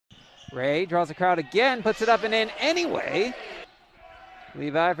Ray draws the crowd again, puts it up and in anyway.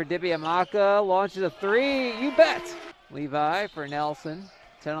 Levi for Dibiamaka, launches a three, you bet. Levi for Nelson,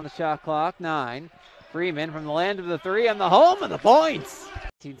 10 on the shot clock, 9. Freeman from the land of the three and the home of the points.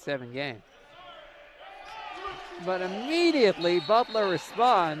 18-7 game. But immediately Butler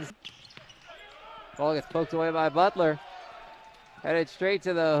responds. Ball gets poked away by Butler. Headed straight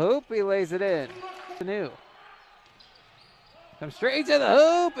to the hoop, he lays it in. New. Comes straight to the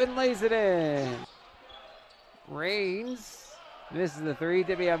hoop and lays it in. Rains misses the three.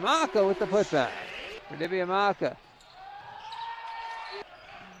 Dibiamaka with the putback for Dibiamaka.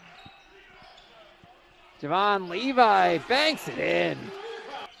 Javon Levi banks it in.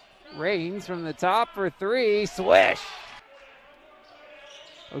 Rains from the top for three. Swish.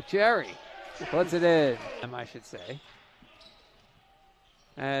 Otchere puts it in, I should say.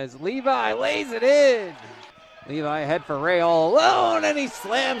 As Levi lays it in. Levi ahead for Ray all alone, and he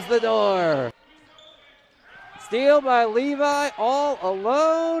slams the door. Steal by Levi all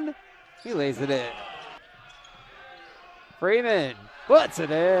alone. He lays it in. Freeman puts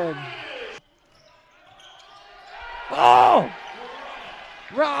it in. Oh!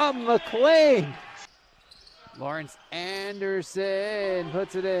 Rob McLean. Lawrence Anderson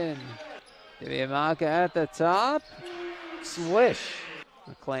puts it in. Dibiamaka at the top. Swish.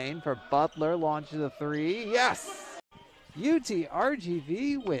 McLean for Butler, launches a three. Yes!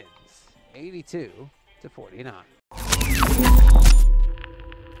 UTRGV wins 82-49.